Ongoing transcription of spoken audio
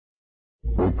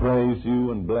praise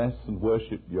you and bless and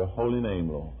worship your holy name,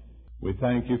 Lord. We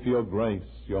thank you for your grace,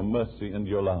 your mercy, and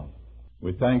your love.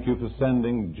 We thank you for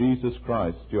sending Jesus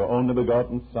Christ, your only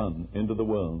begotten Son, into the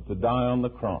world to die on the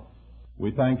cross.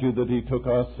 We thank you that he took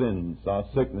our sins, our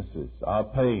sicknesses, our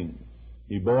pain.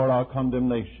 He bore our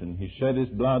condemnation. He shed his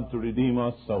blood to redeem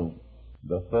our souls.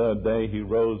 The third day he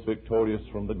rose victorious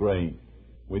from the grave.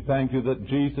 We thank you that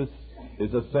Jesus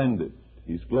is ascended.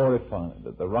 He's glorified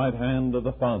at the right hand of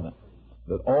the Father,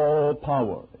 that all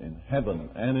power in heaven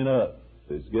and in earth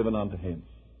is given unto him,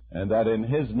 and that in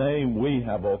his name we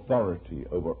have authority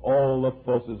over all the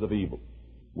forces of evil.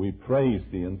 We praise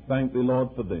thee and thank thee, Lord,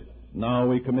 for this. Now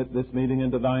we commit this meeting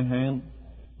into thy hand.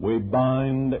 We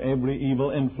bind every evil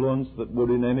influence that would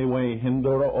in any way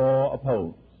hinder or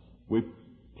oppose. We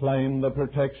claim the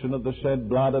protection of the shed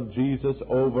blood of Jesus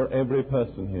over every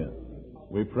person here.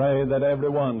 We pray that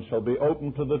everyone shall be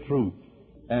open to the truth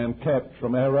and kept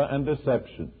from error and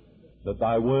deception, that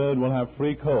thy word will have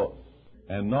free course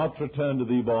and not return to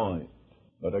thee void,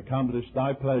 but accomplish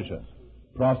thy pleasure,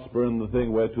 prosper in the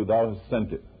thing whereto thou hast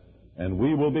sent it. And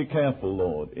we will be careful,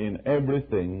 Lord, in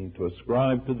everything to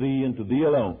ascribe to thee and to thee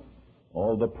alone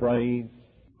all the praise.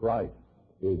 Christ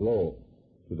is Lord,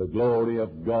 to the glory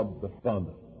of God the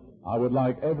Father. I would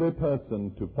like every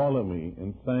person to follow me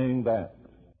in saying that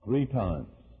 3 times.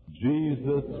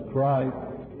 Jesus Christ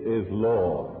is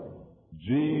Lord.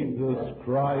 Jesus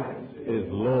Christ is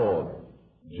Lord.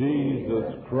 Jesus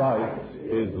Christ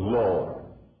is Lord.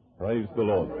 Praise the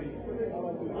Lord.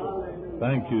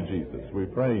 Thank you, Jesus. We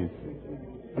praise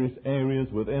various areas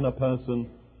within a person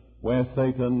where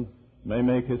Satan may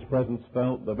make his presence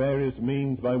felt, the various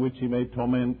means by which he may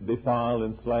torment, defile,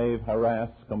 enslave, harass,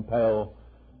 compel,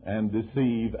 and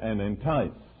deceive and entice.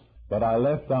 But I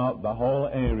left out the whole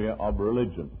area of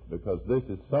religion because this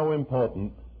is so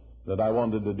important that I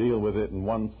wanted to deal with it in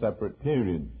one separate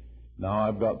period. Now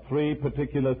I've got 3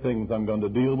 particular things I'm going to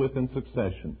deal with in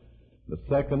succession. The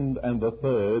second and the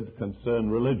third concern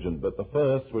religion, but the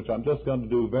first, which I'm just going to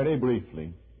do very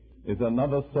briefly, is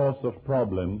another source of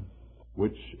problem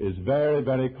which is very,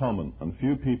 very common, and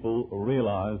few people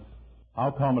realize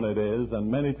how common it is, and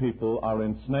many people are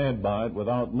ensnared by it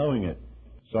without knowing it.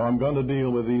 So I'm going to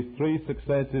deal with these 3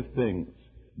 successive things.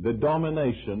 The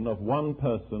domination of one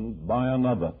person by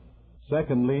another.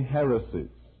 Secondly, heresies,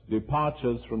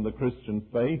 departures from the Christian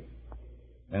faith.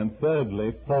 And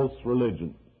thirdly, false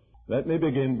religion. Let me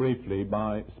begin briefly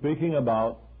by speaking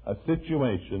about a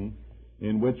situation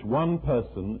in which one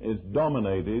person is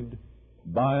dominated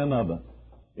by another.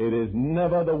 It is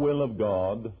never the will of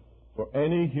God for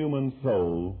any human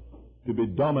soul to be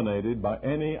dominated by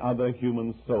any other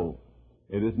human soul.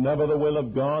 It is never the will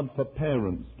of God for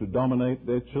parents to dominate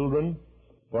their children,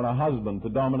 for a husband to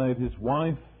dominate his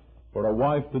wife, for a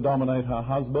wife to dominate her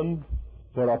husband,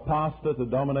 for a pastor to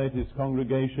dominate his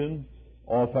congregation,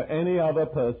 or for any other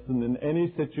person in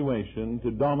any situation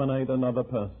to dominate another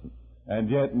person. And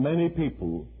yet many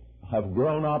people have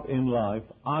grown up in life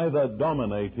either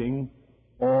dominating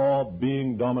or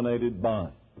being dominated by.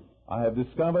 I have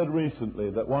discovered recently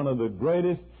that one of the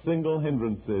greatest single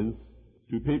hindrances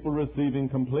to people receiving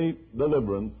complete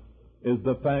deliverance is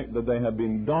the fact that they have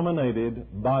been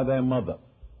dominated by their mother.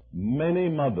 Many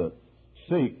mothers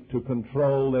seek to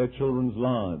control their children's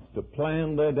lives, to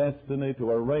plan their destiny, to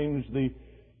arrange the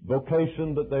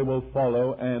vocation that they will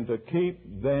follow, and to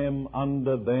keep them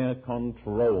under their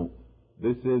control.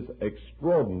 This is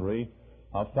extraordinary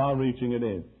how far-reaching it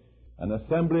is. An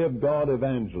Assembly of God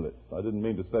evangelist, I didn't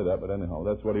mean to say that, but anyhow,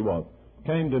 that's what he was,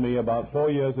 came to me about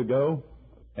 4 years ago,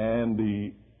 and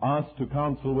he asked to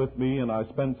counsel with me, and I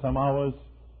spent some hours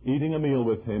eating a meal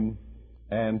with him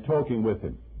and talking with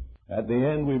him. At the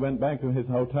end, we went back to his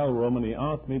hotel room, and he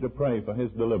asked me to pray for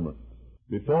his deliverance.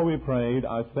 Before we prayed,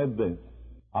 I said this: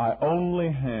 I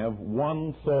only have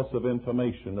one source of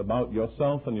information about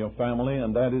yourself and your family,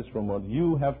 and that is from what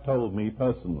you have told me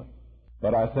personally.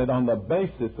 But I said, on the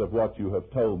basis of what you have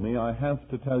told me, I have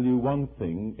to tell you one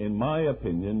thing. In my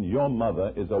opinion, your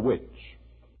mother is a witch.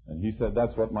 And he said,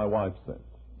 that's what my wife said.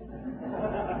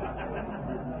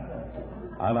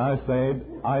 And I said,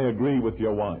 I agree with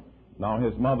your wife. Now,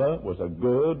 his mother was a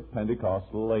good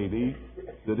Pentecostal lady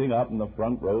sitting up in the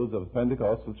front rows of the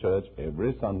Pentecostal church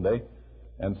every Sunday,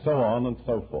 and so on and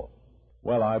so forth.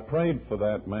 Well, I prayed for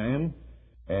that man,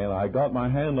 and I got my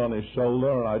hand on his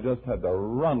shoulder, and I just had to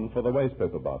run for the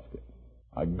wastepaper basket.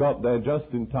 I got there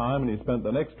just in time, and he spent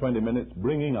the next 20 minutes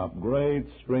bringing up great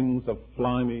strings of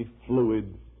slimy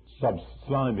fluid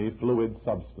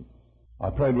substance. I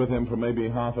prayed with him for maybe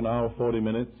half an hour, 40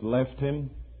 minutes, left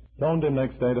him, phoned him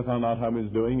next day to find out how he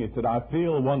was doing. He said, I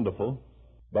feel wonderful.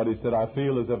 But he said, I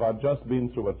feel as if I've just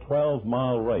been through a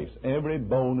 12-mile race. Every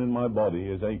bone in my body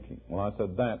is aching. Well, I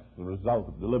said, that's the result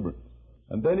of deliverance.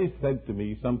 And then he said to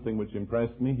me something which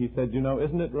impressed me. He said, you know,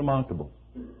 isn't it remarkable?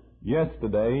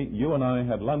 Yesterday, you and I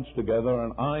had lunch together,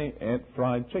 and I ate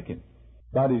fried chicken.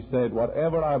 But he said,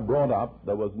 whatever I brought up,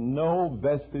 there was no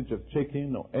vestige of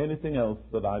chicken or anything else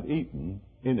that I'd eaten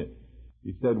in it.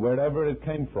 He said, wherever it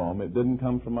came from, it didn't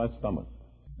come from my stomach.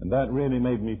 And that really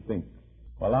made me think.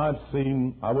 Well, I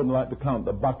wouldn't like to count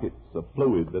the buckets of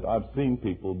fluid that I've seen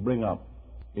people bring up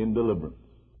in deliverance.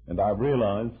 And I've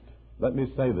realized, let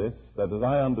me say this, that as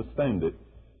I understand it,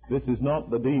 this is not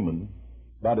the demon,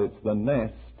 but it's the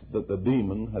nest that the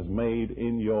demon has made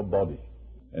in your body.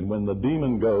 And when the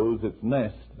demon goes, its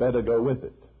nest better go with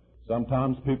it.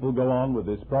 Sometimes people go on with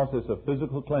this process of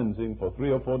physical cleansing for 3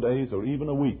 or 4 days or even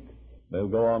a week. They'll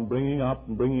go on bringing up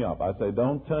and bringing up. I say,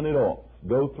 don't turn it off.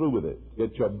 Go through with it.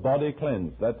 Get your body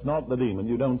cleansed. That's not the demon.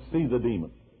 You don't see the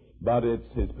demon. But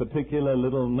it's his particular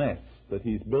little nest that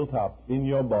he's built up in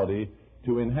your body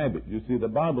to inhabit. You see, the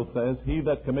Bible says, he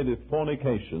that committeth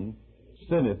fornication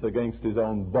sinneth against his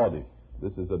own body.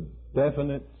 This is a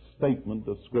definite statement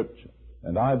of Scripture.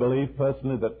 And I believe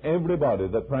personally that everybody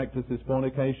that practices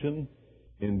fornication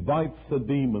invites a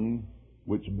demon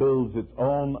which builds its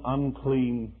own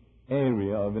unclean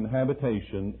area of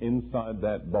inhabitation inside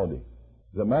that body.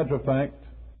 As a matter of fact,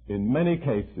 in many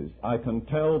cases, I can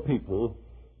tell people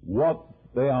what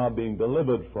they are being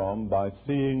delivered from by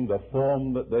seeing the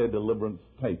form that their deliverance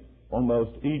takes.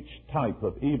 Almost each type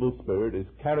of evil spirit is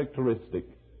characteristic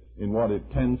in what it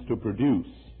tends to produce.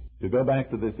 To go back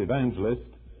to this evangelist,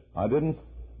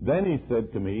 then he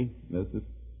said to me, this is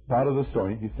part of the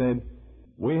story, he said,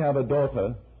 we have a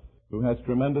daughter who has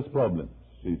tremendous problems.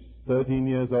 She's 13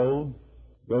 years old,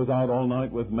 goes out all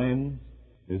night with men,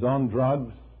 is on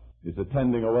drugs, is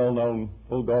attending a well-known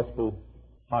full gospel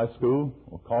high school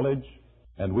or college,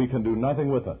 and we can do nothing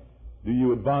with her. Do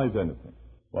you advise anything?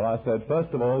 Well, I said,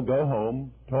 first of all, go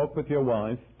home, talk with your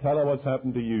wife, tell her what's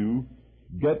happened to you,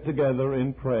 get together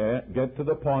in prayer, get to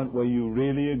the point where you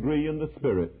really agree in the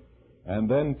Spirit, and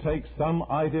then take some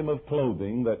item of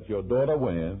clothing that your daughter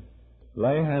wears,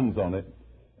 lay hands on it,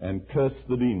 and curse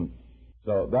the demon.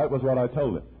 So that was what I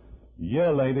told him. A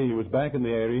year later, he was back in the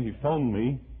area. He phoned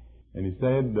me, and he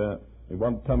said, he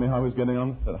wanted to tell me how he was getting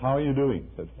on. I said, how are you doing?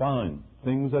 He said, fine.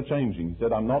 Things are changing. He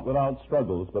said, I'm not without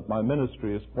struggles, but my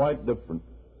ministry is quite different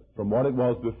from what it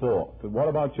was before. I said, what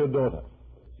about your daughter?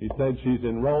 He said, she's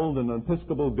enrolled in an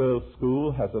Episcopal girls'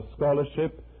 school, has a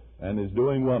scholarship, and is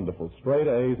doing wonderful. Straight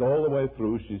A's all the way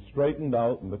through. She's straightened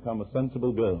out and become a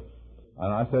sensible girl.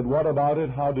 And I said, what about it?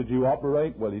 How did you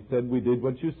operate? Well, he said, we did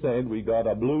what you said. We got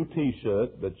a blue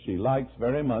T-shirt that she likes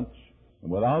very much.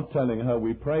 And without telling her,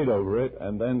 we prayed over it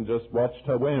and then just watched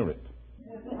her wear it.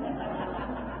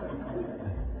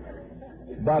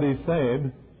 But he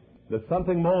said, there's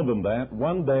something more than that.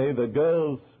 One day, the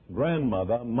girl's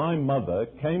grandmother, my mother,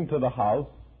 came to the house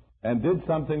and did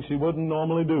something she wouldn't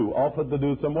normally do, offered to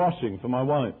do some washing for my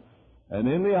wife. And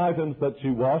in the items that she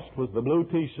washed was the blue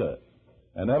T-shirt.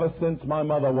 And ever since my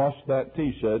mother washed that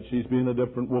T-shirt, she's been a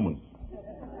different woman.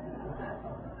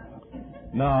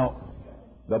 Now,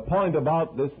 the point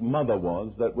about this mother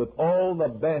was that with all the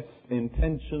best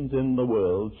intentions in the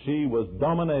world, she was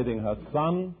dominating her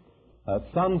son, her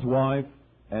son's wife,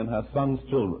 and her son's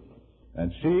children.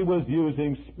 And she was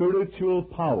using spiritual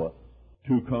power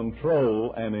to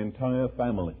control an entire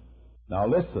family. Now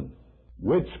listen,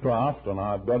 witchcraft, and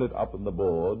I've got it up on the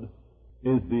board,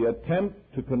 is the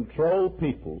attempt to control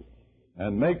people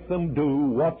and make them do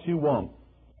what you want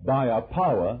by a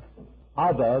power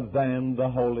other than the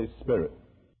Holy Spirit.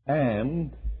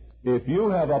 And if you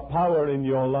have a power in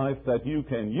your life that you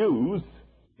can use,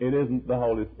 it isn't the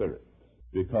Holy Spirit,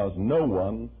 because no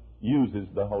one uses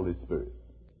the Holy Spirit.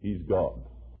 He's God.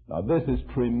 Now this is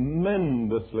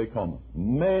tremendously common.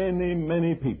 Many,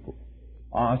 many people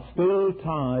are still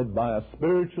tied by a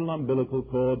spiritual umbilical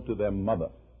cord to their mother.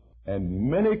 And in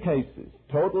many cases,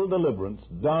 total deliverance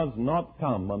does not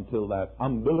come until that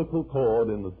umbilical cord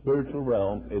in the spiritual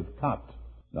realm is cut.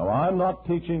 Now, I'm not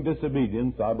teaching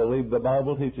disobedience. I believe the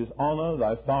Bible teaches honor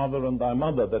thy father and thy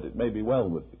mother, that it may be well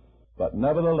with thee. But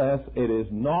nevertheless, it is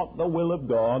not the will of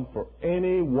God for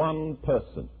any one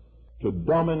person to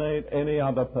dominate any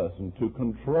other person, to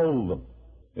control them.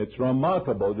 It's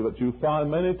remarkable, but you find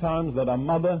many times that a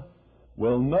mother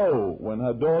will know when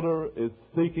her daughter is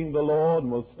seeking the Lord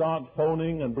and will start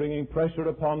phoning and bringing pressure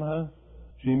upon her.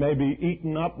 She may be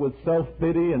eaten up with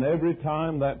self-pity, and every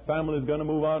time that family is going to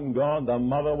move out in God, the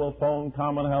mother will phone,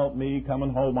 come and help me, come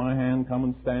and hold my hand, come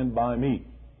and stand by me.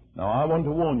 Now, I want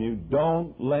to warn you,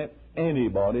 don't let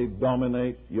anybody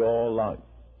dominate your life.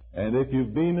 And if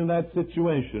you've been in that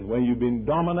situation where you've been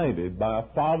dominated by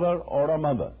a father or a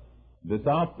mother, this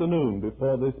afternoon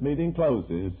before this meeting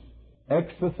closes,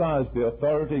 exercise the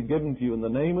authority given to you in the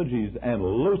name of Jesus and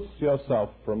loose yourself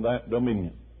from that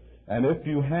dominion. And if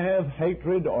you have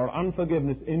hatred or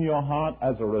unforgiveness in your heart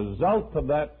as a result of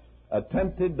that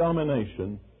attempted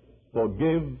domination,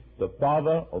 forgive the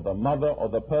father or the mother or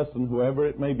the person, whoever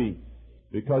it may be,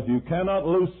 because you cannot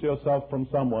loose yourself from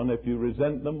someone if you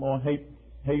resent them or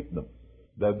hate them.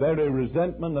 The very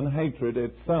resentment and hatred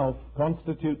itself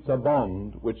constitutes a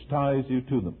bond which ties you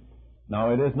to them.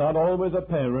 Now, it is not always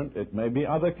apparent. It may be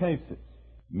other cases.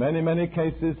 Many, many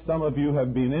cases, some of you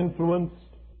have been influenced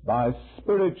by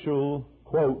spiritual,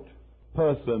 quote,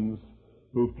 persons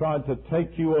who've tried to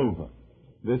take you over.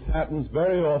 This happens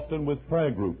very often with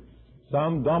prayer groups.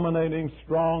 Some dominating,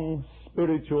 strong,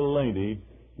 spiritual lady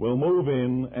will move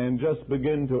in and just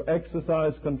begin to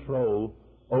exercise control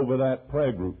over that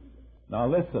prayer group. Now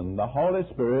listen, the Holy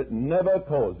Spirit never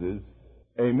causes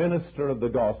a minister of the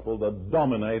gospel to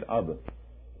dominate others.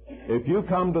 If you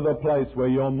come to the place where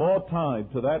you're more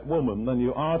tied to that woman than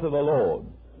you are to the Lord,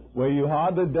 where you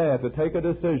hardly dare to take a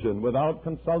decision without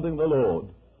consulting the Lord,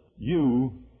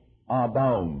 you are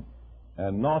bound,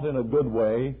 and not in a good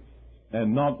way,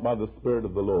 and not by the Spirit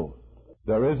of the Lord.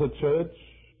 There is a church,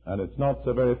 and it's not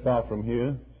so very far from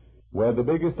here, where the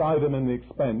biggest item in the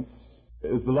expense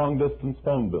is the long-distance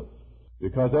phone bill.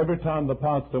 Because every time the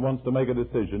pastor wants to make a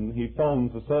decision, he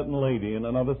phones a certain lady in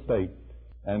another state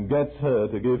and gets her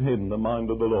to give him the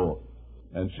mind of the Lord.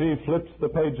 And she flips the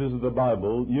pages of the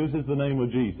Bible, uses the name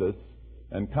of Jesus,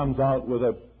 and comes out with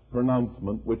a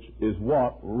pronouncement which is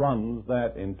what runs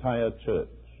that entire church.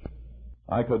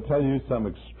 I could tell you some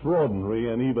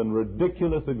extraordinary and even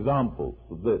ridiculous examples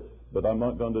of this, but I'm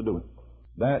not going to do it.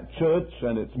 That church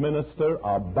and its minister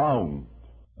are bound.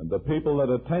 And the people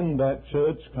that attend that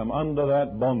church come under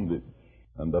that bondage.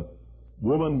 And the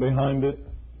woman behind it,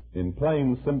 in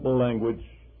plain, simple language,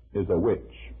 is a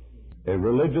witch. A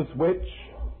religious witch,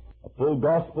 a full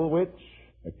gospel witch,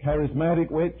 a charismatic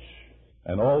witch,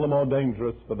 and all the more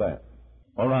dangerous for that.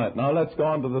 All right, now let's go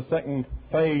on to the second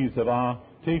phase of our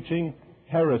teaching,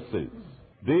 heresies.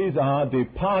 These are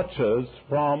departures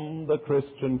from the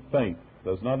Christian faith.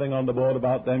 There's nothing on the board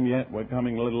about them yet. We're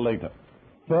coming a little later.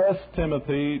 1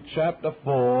 Timothy chapter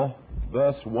 4,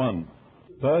 verse 1.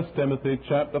 1 Timothy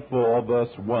chapter 4,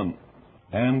 verse 1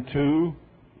 and 2.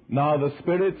 Now the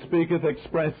Spirit speaketh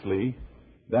expressly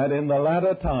that in the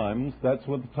latter times, that's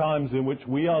what the times in which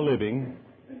we are living,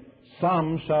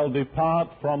 some shall depart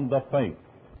from the faith.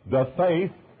 The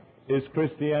faith is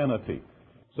Christianity.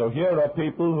 So here are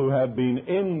people who have been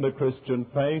in the Christian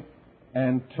faith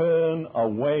and turn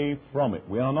away from it.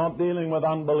 We are not dealing with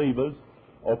unbelievers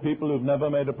or people who've never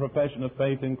made a profession of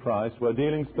faith in Christ. We're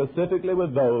dealing specifically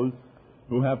with those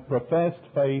who have professed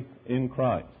faith in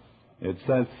Christ. It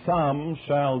says, some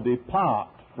shall depart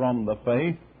from the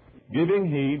faith, giving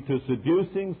heed to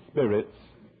seducing spirits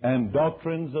and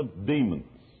doctrines of demons.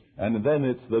 And then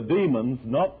it's the demons,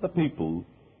 not the people,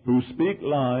 who speak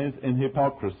lies in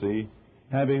hypocrisy,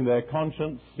 having their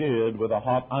conscience seared with a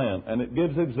hot iron. And it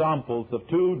gives examples of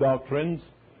two doctrines.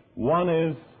 One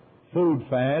is food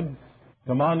fads,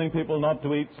 commanding people not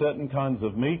to eat certain kinds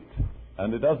of meat.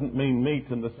 And it doesn't mean meat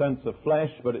in the sense of flesh,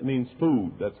 but it means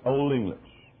food. That's Old English.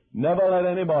 Never let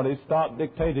anybody start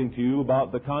dictating to you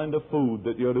about the kind of food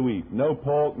that you're to eat. No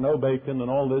pork, no bacon, and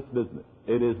all this business.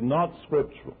 It is not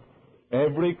scriptural.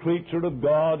 Every creature of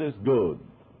God is good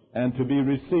and to be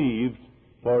received,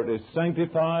 for it is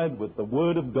sanctified with the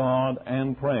Word of God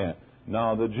and prayer.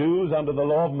 Now, the Jews under the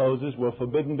law of Moses were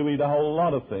forbidden to eat a whole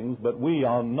lot of things, but we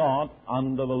are not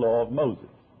under the law of Moses.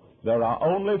 There are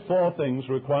only 4 things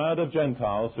required of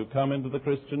Gentiles who come into the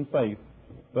Christian faith.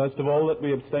 First of all, that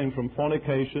we abstain from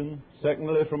fornication.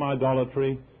 Secondly, from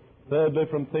idolatry. Thirdly,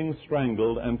 from things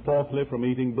strangled. And fourthly, from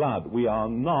eating blood. We are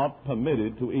not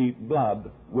permitted to eat blood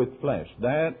with flesh.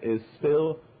 That is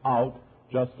still out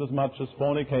just as much as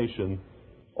fornication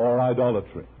or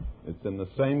idolatry. It's in the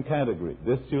same category.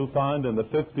 This you'll find in the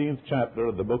 15th chapter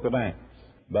of the book of Acts.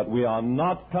 But we are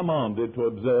not commanded to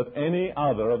observe any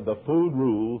other of the food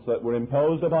rules that were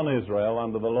imposed upon Israel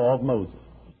under the law of Moses.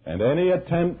 And any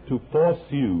attempt to force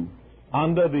you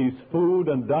under these food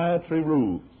and dietary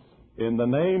rules in the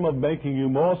name of making you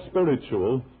more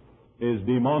spiritual is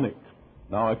demonic.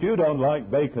 Now, if you don't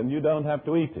like bacon, you don't have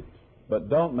to eat it. But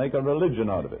don't make a religion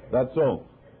out of it. That's all.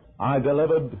 I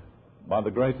delivered, by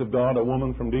the grace of God, a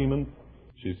woman from demons.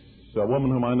 She's a woman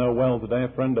whom I know well today,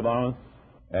 a friend of ours.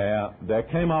 There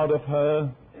came out of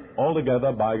her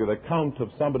altogether, by the count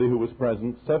of somebody who was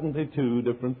present, 72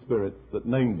 different spirits that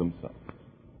named themselves.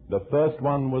 The first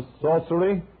one was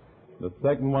sorcery. The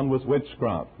second one was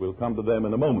witchcraft. We'll come to them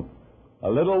in a moment. A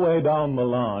little way down the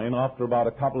line, after about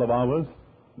a couple of hours,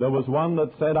 there was one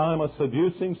that said, I'm a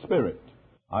seducing spirit.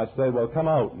 I said, well, come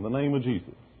out in the name of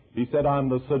Jesus. He said, I'm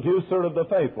the seducer of the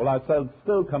faithful. I said,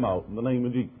 still come out in the name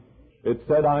of Jesus. It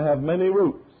said, I have many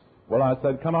roots. Well, I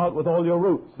said, come out with all your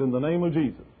roots in the name of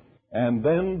Jesus. And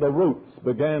then the roots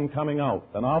began coming out.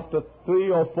 And after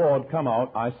 3 or 4 had come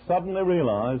out, I suddenly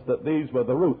realized that these were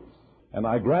the roots. And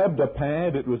I grabbed a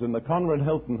pad. It was in the Conrad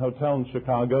Hilton Hotel in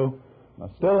Chicago. I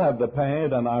still have the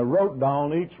pad, and I wrote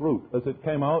down each root as it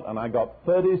came out, and I got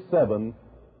 37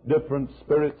 different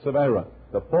spirits of error.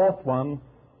 The fourth one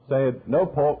said, no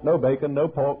pork, no bacon, no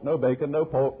pork, no bacon, no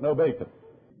pork, no bacon.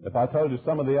 If I told you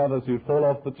some of the others, you'd fall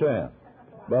off the chair.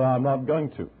 But I'm not going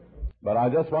to. But I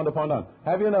just want to point out,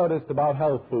 have you noticed about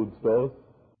health food stores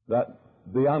that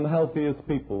the unhealthiest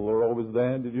people are always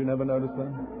there? Did you never notice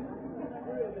that?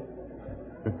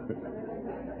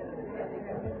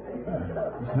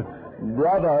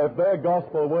 Brother, if their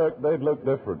gospel worked, they'd look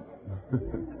different.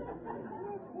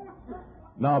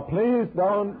 Now, please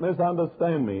don't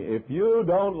misunderstand me. If you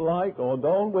don't like or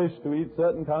don't wish to eat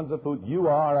certain kinds of food, you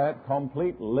are at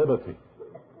complete liberty.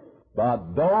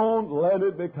 But don't let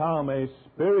it become a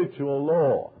spiritual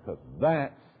law, because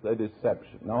that's the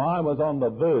deception. Now, I was on the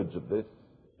verge of this,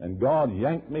 and God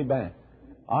yanked me back.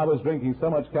 I was drinking so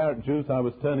much carrot juice, I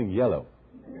was turning yellow.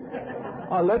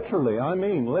 Literally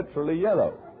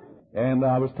yellow. And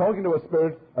I was talking to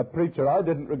a preacher. I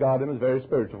didn't regard him as very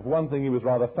spiritual. For one thing, he was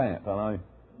rather fat, and I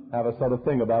have a sort of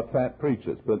thing about fat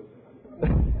preachers. But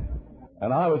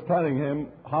and I was telling him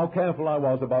how careful I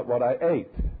was about what I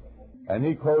ate. And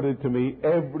he quoted to me,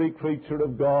 every creature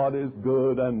of God is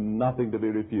good and nothing to be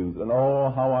refused. And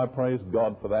oh, how I praise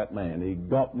God for that man. He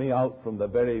got me out from the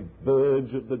very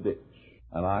verge of the ditch.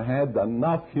 And I had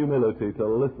enough humility to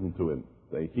listen to him.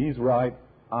 Say, he's right,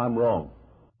 I'm wrong.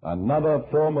 Another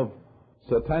form of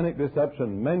satanic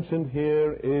deception mentioned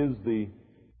here is the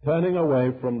turning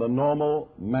away from the normal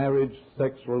marriage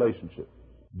sex relationship.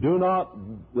 Do not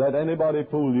let anybody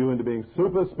fool you into being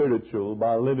super spiritual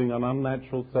by living an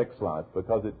unnatural sex life,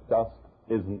 because it just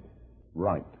isn't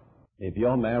right. If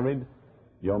you're married,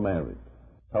 you're married.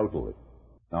 Totally.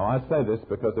 Now, I say this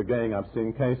because, again, I've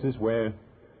seen cases where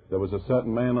there was a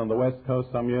certain man on the West Coast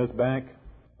some years back,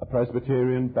 a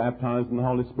Presbyterian, baptized in the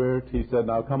Holy Spirit. He said,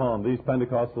 now come on, these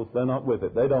Pentecostals, they're not with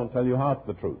it. They don't tell you half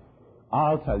the truth.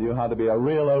 I'll tell you how to be a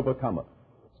real overcomer.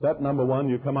 Step number 1,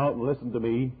 you come out and listen to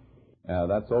me.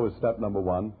 That's always step number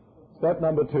 1. Step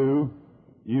number 2,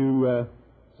 you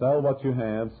sell what you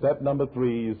have. Step number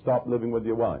 3, you stop living with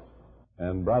your wife.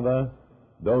 And brother,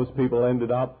 those people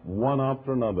ended up, one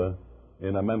after another,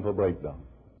 in a mental breakdown.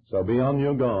 So be on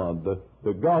your guard.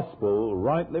 The gospel,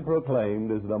 rightly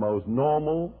proclaimed, is the most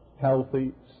normal,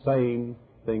 healthy, sane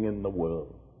thing in the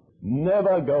world.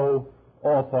 Never go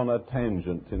off on a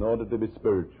tangent in order to be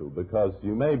spiritual, because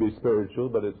you may be spiritual,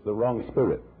 but it's the wrong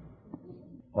spirit.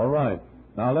 All right.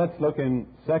 Now let's look in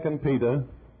 2 Peter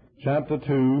chapter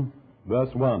 2,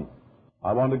 verse 1.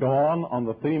 I want to go on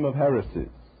the theme of heresies.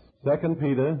 2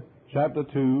 Peter chapter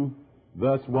 2,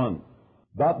 verse 1.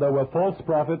 But there were false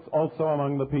prophets also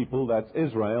among the people, that's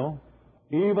Israel,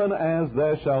 even as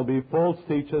there shall be false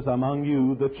teachers among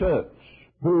you, the church,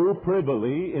 who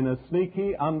privily, in a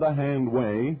sneaky, underhand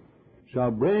way,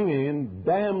 shall bring in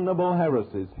damnable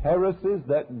heresies, heresies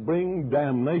that bring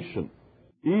damnation,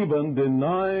 even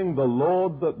denying the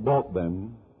Lord that bought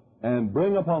them, and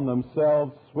bring upon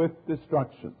themselves swift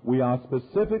destruction. We are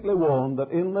specifically warned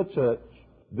that in the church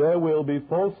there will be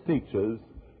false teachers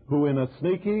who in a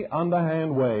sneaky,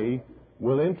 underhand way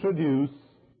will introduce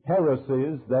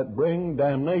heresies that bring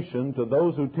damnation to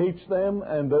those who teach them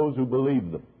and those who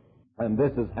believe them. And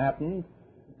this has happened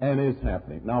and is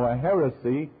happening. Now, a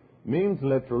heresy means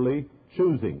literally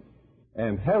choosing.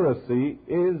 And heresy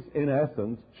is, in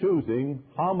essence, choosing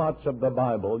how much of the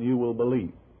Bible you will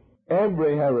believe.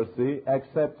 Every heresy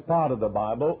accepts part of the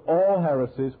Bible. All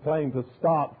heresies claim to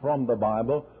start from the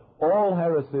Bible. All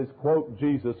heresies quote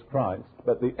Jesus Christ.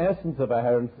 But the essence of a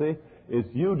heresy is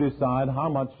you decide how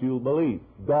much you'll believe.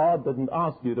 God didn't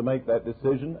ask you to make that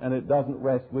decision, and it doesn't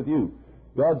rest with you.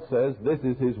 God says this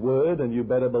is His Word, and you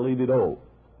better believe it all.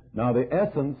 Now, the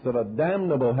essence of a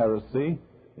damnable heresy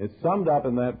is summed up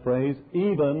in that phrase,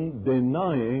 even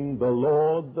denying the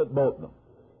Lord that bought them.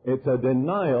 It's a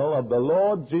denial of the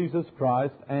Lord Jesus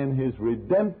Christ and His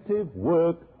redemptive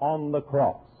work on the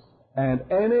cross. And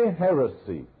any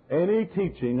heresy, any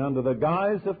teaching under the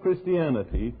guise of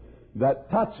Christianity that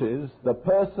touches the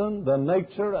person, the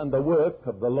nature, and the work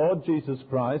of the Lord Jesus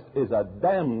Christ is a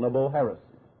damnable heresy.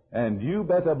 And you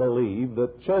better believe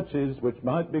that churches which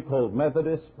might be called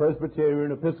Methodist,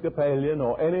 Presbyterian, Episcopalian,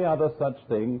 or any other such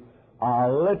thing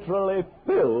are literally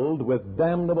filled with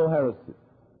damnable heresy.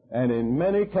 And in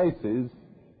many cases,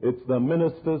 it's the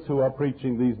ministers who are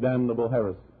preaching these damnable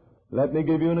heresies. Let me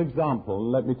give you an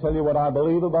example. Let me tell you what I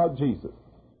believe about Jesus.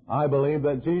 I believe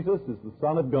that Jesus is the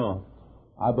Son of God.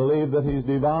 I believe that He's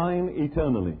divine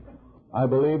eternally. I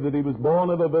believe that He was born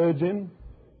of a virgin,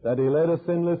 that He led a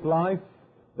sinless life,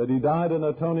 that He died an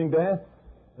atoning death,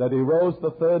 that He rose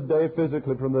the third day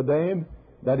physically from the dead,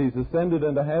 that He's ascended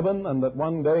into heaven, and that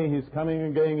one day He's coming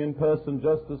again in person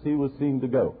just as He was seen to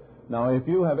go. Now, if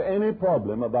you have any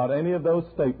problem about any of those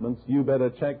statements, you better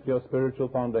check your spiritual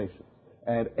foundation.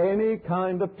 And any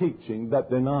kind of teaching that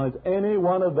denies any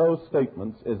one of those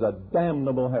statements is a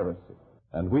damnable heresy.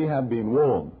 And we have been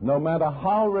warned, no matter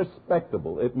how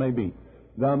respectable it may be.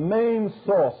 The main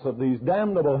source of these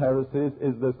damnable heresies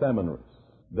is the seminaries.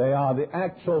 They are the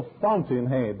actual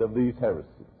fountainhead of these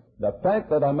heresies. The fact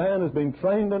that a man has been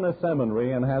trained in a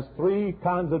seminary and has 3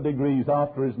 kinds of degrees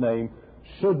after his name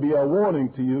should be a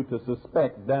warning to you to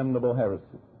suspect damnable heresy,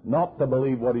 not to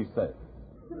believe what he says.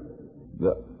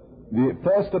 The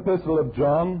first epistle of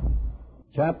John,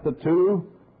 chapter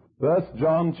 2, 1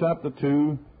 John chapter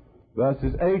 2,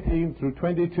 verses 18 through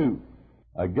 22.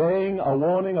 Again, a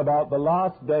warning about the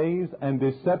last days and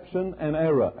deception and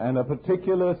error, and a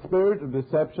particular spirit of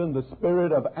deception, the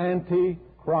spirit of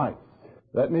Antichrist.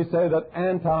 Let me say that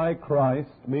Antichrist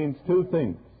means 2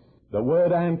 things. The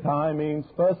word anti means,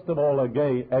 first of all,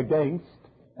 against,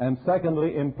 and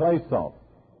secondly, in place of.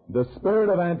 The spirit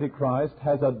of Antichrist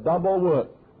has a double work.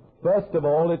 First of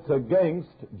all, it's against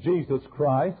Jesus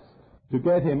Christ to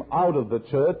get Him out of the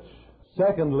church.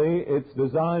 Secondly, its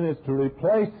design is to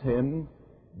replace Him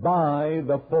by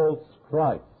the false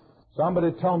Christ.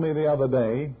 Somebody told me the other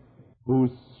day,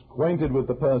 who's acquainted with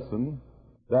the person,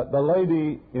 that the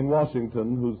lady in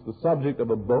Washington, who's the subject of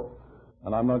a book,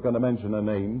 and I'm not going to mention her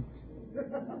name,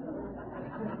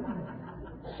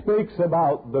 speaks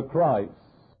about the Christ,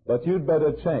 but you'd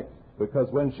better check, because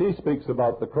when she speaks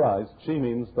about the Christ, she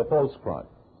means the false Christ.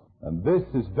 And this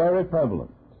is very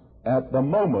prevalent. At the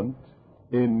moment,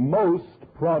 in most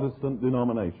Protestant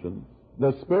denominations,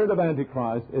 the spirit of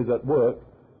Antichrist is at work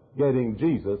getting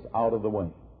Jesus out of the way.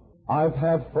 I've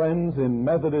had friends in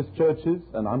Methodist churches,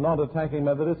 and I'm not attacking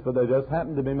Methodists, but they just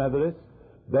happen to be Methodists.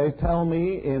 They tell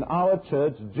me in our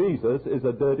church, Jesus is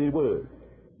a dirty word.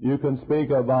 You can speak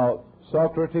about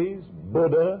Socrates,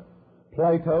 Buddha,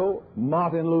 Plato,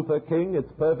 Martin Luther King.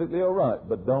 It's perfectly all right,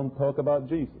 but don't talk about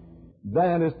Jesus.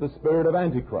 That is the spirit of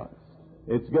Antichrist.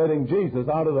 It's getting Jesus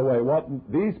out of the way. What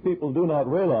these people do not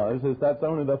realize is that's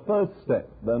only the first step.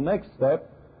 The next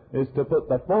step is to put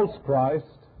the false Christ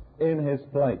in His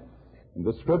place. And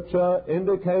the Scripture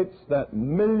indicates that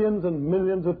millions and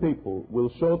millions of people will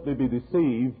shortly be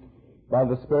deceived by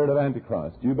the spirit of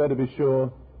Antichrist. You better be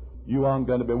sure you aren't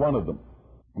going to be one of them.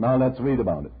 Now let's read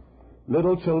about it.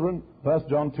 Little children, 1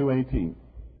 John 2:18.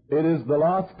 It is the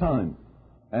last time,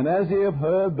 and as ye have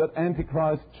heard that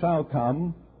Antichrist shall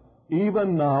come,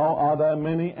 even now are there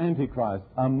many Antichrists,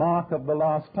 a mark of the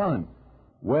last time,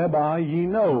 whereby ye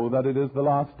know that it is the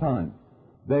last time.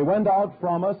 They went out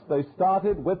from us, they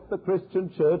started with the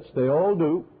Christian church, they all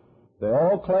do. They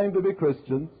all claim to be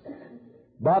Christians,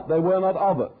 but they were not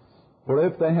of us. For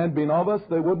if they had been of us,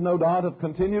 they would no doubt have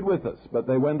continued with us. But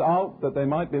they went out that they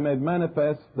might be made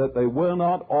manifest that they were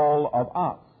not all of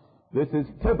us. This is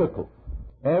typical.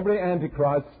 Every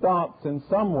Antichrist starts in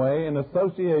some way in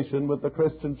association with the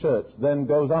Christian church, then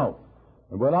goes out.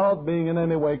 And without being in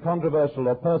any way controversial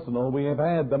or personal, we have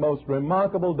had the most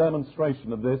remarkable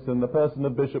demonstration of this in the person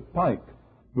of Bishop Pike,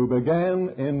 who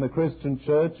began in the Christian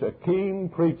church a keen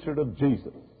preacher of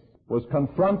Jesus, was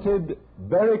confronted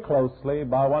very closely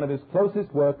by one of his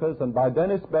closest workers and by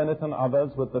Dennis Bennett and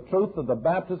others with the truth of the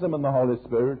baptism in the Holy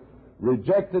Spirit,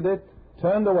 rejected it,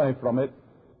 turned away from it,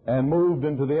 and moved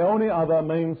into the only other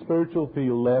main spiritual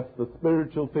field left, the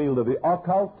spiritual field of the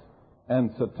occult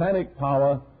and satanic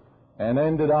power, and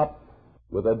ended up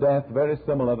with a death very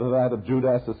similar to that of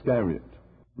Judas Iscariot.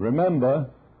 Remember,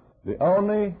 the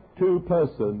only 2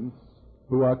 persons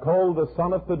who are called the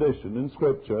son of perdition in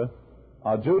Scripture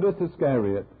are Judas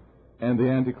Iscariot and the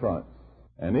Antichrist.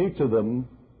 And each of them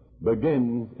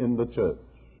begins in the church.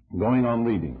 Going on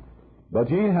reading. But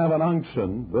ye have an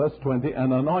unction, verse 20,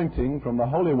 an anointing from the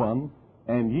Holy One,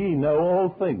 and ye know all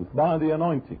things by the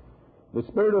anointing. The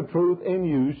Spirit of truth in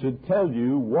you should tell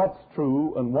you what's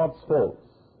true and what's false.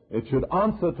 It should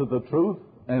answer to the truth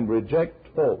and reject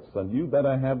false, and you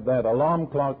better have that alarm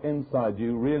clock inside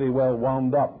you really well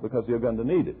wound up, because you're going to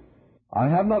need it. I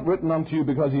have not written unto you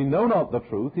because ye know not the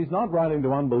truth. He's not writing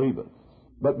to unbelievers,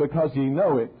 but because ye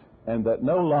know it, and that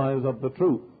no lie is of the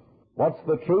truth. What's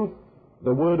the truth?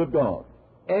 The Word of God.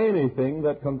 Anything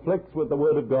that conflicts with the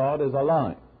Word of God is a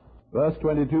lie. Verse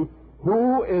 22,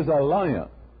 who is a liar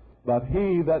but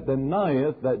he that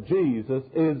denieth that Jesus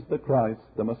is the Christ,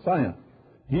 the Messiah?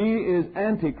 He is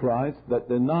Antichrist that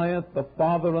denieth the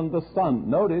Father and the Son.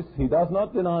 Notice, he does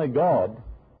not deny God,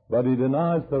 but he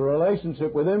denies the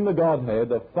relationship within the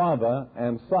Godhead of Father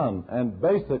and Son. And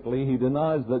basically, he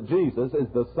denies that Jesus is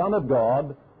the Son of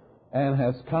God and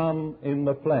has come in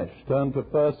the flesh. Turn to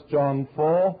 1 John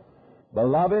 4.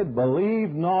 Beloved,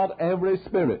 believe not every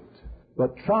spirit,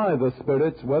 but try the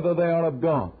spirits whether they are of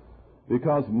God,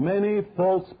 because many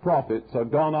false prophets are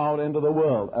gone out into the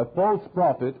world. A false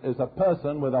prophet is a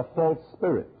person with a false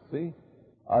spirit. See?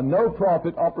 No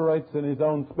prophet operates in his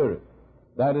own spirit.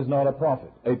 That is not a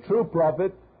prophet. A true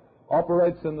prophet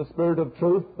operates in the Spirit of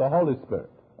truth, the Holy Spirit.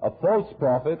 A false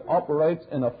prophet operates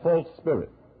in a false spirit.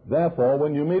 Therefore,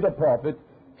 when you meet a prophet,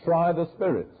 try the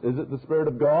spirits. Is it the Spirit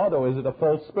of God or is it a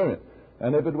false spirit?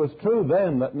 And if it was true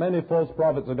then that many false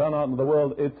prophets have gone out into the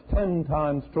world, it's 10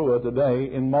 times truer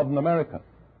today in modern America.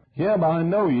 Hereby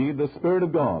know ye the Spirit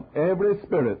of God. Every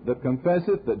spirit that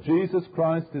confesseth that Jesus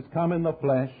Christ is come in the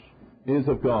flesh is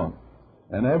of God.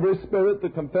 And every spirit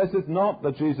that confesseth not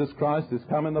that Jesus Christ is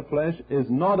come in the flesh is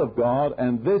not of God,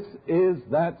 and this is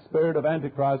that spirit of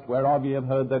Antichrist whereof ye have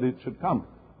heard that it should come.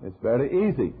 It's very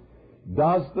easy.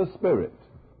 Does the Spirit,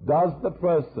 does the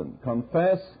person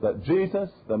confess that Jesus,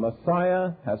 the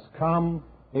Messiah, has come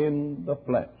in the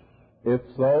flesh? If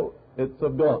so, it's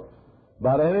of God.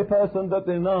 But any person that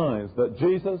denies that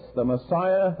Jesus, the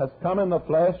Messiah, has come in the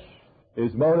flesh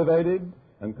is motivated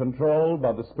and controlled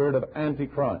by the spirit of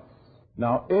Antichrist.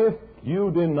 Now, if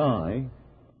you deny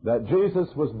that Jesus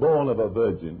was born of a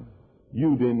virgin,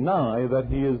 you deny that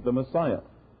he is the Messiah,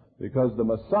 because the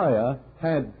Messiah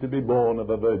had to be born of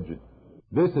a virgin.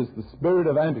 This is the spirit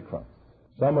of Antichrist.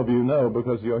 Some of you know,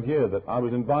 because you're here, that I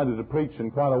was invited to preach in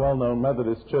quite a well-known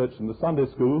Methodist church in the Sunday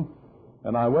school,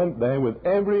 and I went there with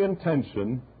every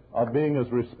intention of being as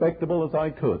respectable as I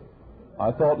could.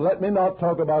 I thought, let me not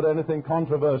talk about anything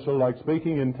controversial like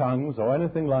speaking in tongues or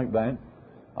anything like that.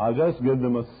 I'll just give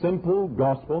them a simple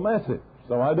gospel message.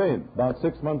 So I did. About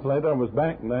 6 months later, I was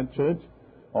back in that church,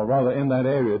 or rather in that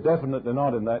area, definitely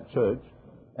not in that church.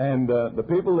 And the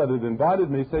people that had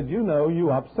invited me said, you know,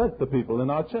 you upset the people in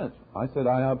our church. I said,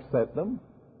 I upset them?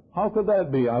 How could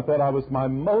that be? I thought I was my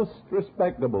most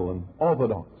respectable and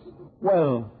orthodox.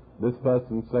 Well, this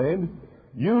person said,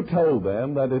 you told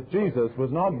them that if Jesus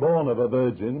was not born of a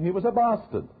virgin, he was a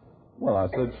bastard. Well, I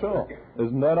said, sure.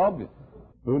 Isn't that obvious?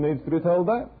 Who needs to be told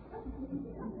that?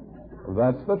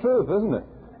 Well, that's the truth, isn't it?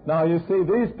 Now, you see,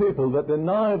 these people that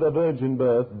deny the virgin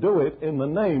birth do it in the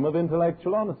name of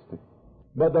intellectual honesty.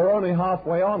 But they're only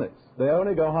halfway honest. They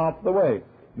only go half the way.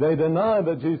 They deny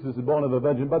that Jesus is born of a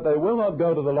virgin, but they will not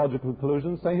go to the logical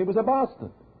conclusion saying he was a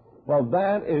bastard. Well,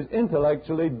 that is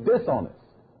intellectually dishonest.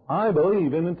 I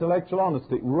believe in intellectual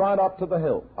honesty right up to the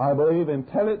hilt. I believe in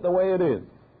tell it the way it is.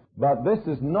 But this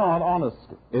is not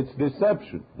honesty. It's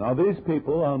deception. Now, these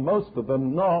people are, most of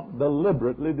them, not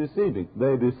deliberately deceiving.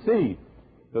 They deceive.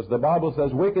 Because the Bible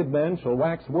says wicked men shall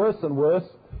wax worse and worse,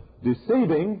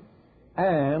 deceiving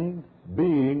and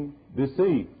being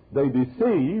deceived. They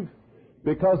deceive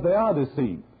because they are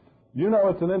deceived. You know,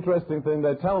 it's an interesting thing.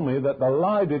 They tell me that the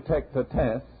lie detector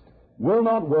test will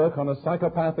not work on a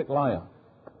psychopathic liar.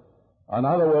 In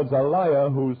other words, a liar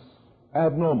who's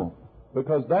abnormal,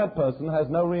 because that person has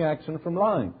no reaction from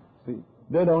lying. See,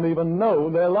 they don't even know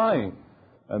they're lying.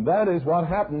 And that is what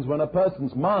happens when a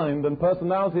person's mind and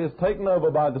personality is taken over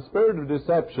by the spirit of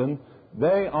deception.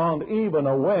 They aren't even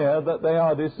aware that they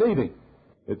are deceiving.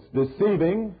 It's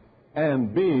deceiving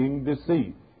and being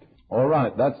deceived. All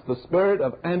right, that's the spirit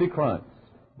of Antichrist,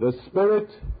 the spirit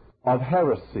of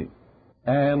heresy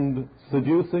and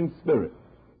seducing spirit.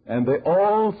 And they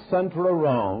all center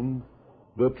around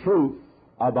the truth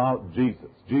about Jesus.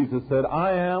 Jesus said,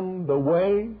 I am the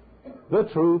way, the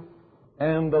truth,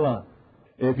 and the life.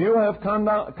 If you have come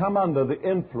under the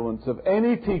influence of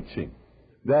any teaching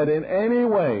that in any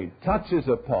way touches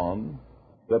upon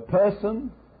the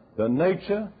person, the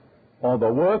nature, or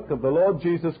the work of the Lord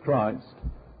Jesus Christ,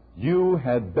 you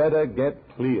had better get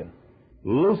clear.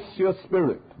 Loose your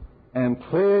spirit and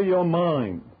clear your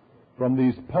mind from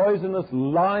these poisonous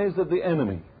lies of the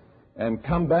enemy and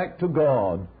come back to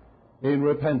God in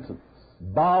repentance.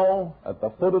 Bow at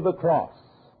the foot of the cross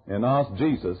and ask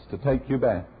Jesus to take you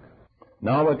back.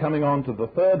 Now we're coming on to the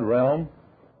third realm,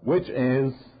 which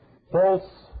is false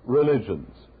religions,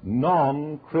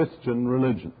 non-Christian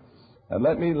religions. And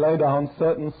let me lay down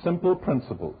certain simple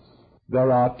principles.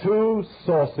 There are two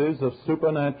sources of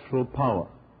supernatural power.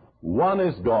 One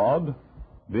is God,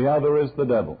 the other is the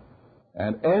devil.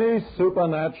 And any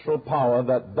supernatural power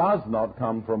that does not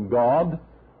come from God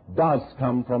does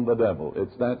come from the devil.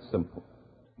 It's that simple.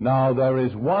 Now, there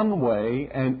is one way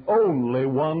and only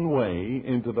one way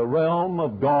into the realm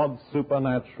of God's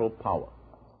supernatural power.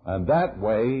 And that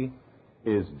way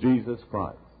is Jesus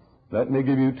Christ. Let me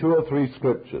give you 2 or 3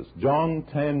 scriptures. John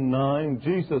 10:9,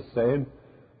 Jesus said,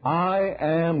 I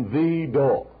am the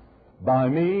door. By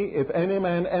me, if any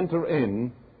man enter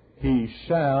in, he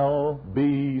shall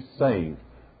be saved.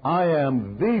 I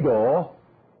am the door.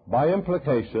 By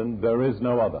implication, there is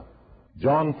no other.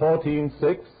 John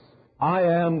 14:6, I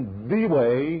am the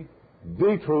way,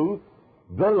 the truth,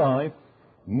 the life.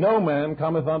 No man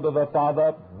cometh unto the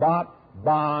Father but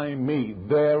by me.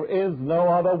 There is no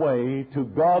other way to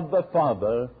God the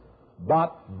Father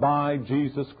but by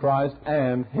Jesus Christ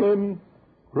and Him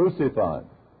crucified.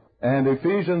 And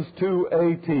Ephesians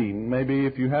 2:18, maybe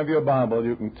if you have your Bible,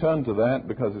 you can turn to that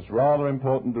because it's rather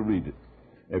important to read it.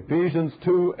 Ephesians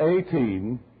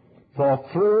 2:18, for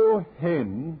through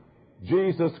Him,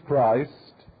 Jesus Christ,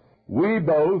 we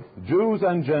both, Jews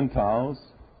and Gentiles,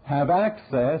 have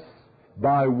access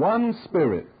by one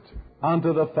Spirit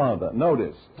unto the Father.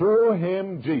 Notice, through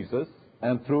Him, Jesus,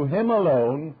 and through Him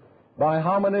alone, by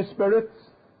how many spirits?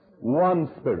 One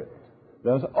Spirit.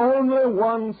 There's only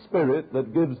one Spirit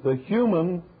that gives the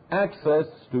human access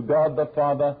to God the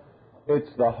Father. It's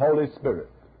the Holy Spirit.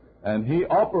 And He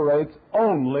operates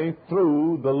only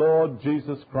through the Lord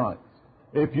Jesus Christ.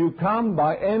 If you come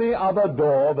by any other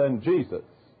door than Jesus,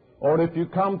 or if you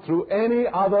come through any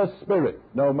other spirit,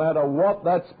 no matter what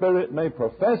that spirit may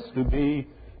profess to be,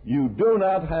 you do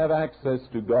not have access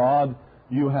to God.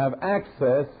 You have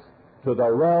access to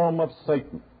the realm of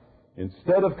Satan.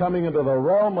 Instead of coming into the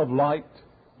realm of light,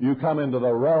 you come into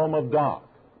the realm of dark.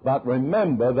 But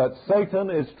remember that Satan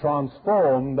is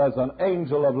transformed as an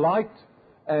angel of light,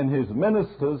 and his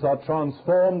ministers are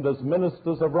transformed as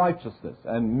ministers of righteousness.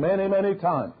 And many, many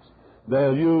times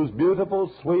they'll use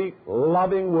beautiful, sweet,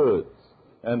 loving words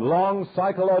and long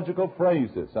psychological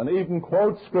phrases and even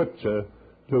quote Scripture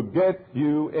to get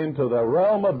you into the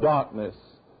realm of darkness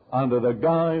under the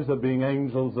guise of being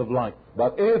angels of light.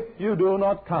 But if you do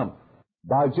not come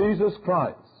by Jesus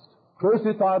Christ,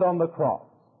 crucified on the cross,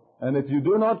 and if you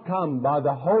do not come by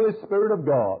the Holy Spirit of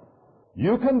God,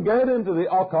 you can get into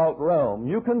the occult realm.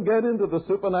 You can get into the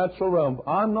supernatural realm.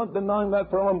 I'm not denying that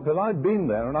for a moment because I've been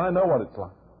there and I know what it's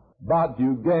like. But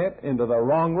you get into the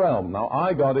wrong realm. Now,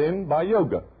 I got in by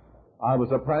yoga. I was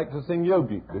a practicing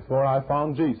yogi before I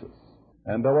found Jesus.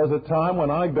 And there was a time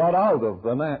when I got out of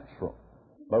the natural.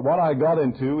 But what I got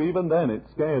into, even then, it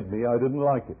scared me. I didn't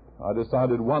like it. I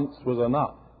decided once was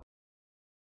enough.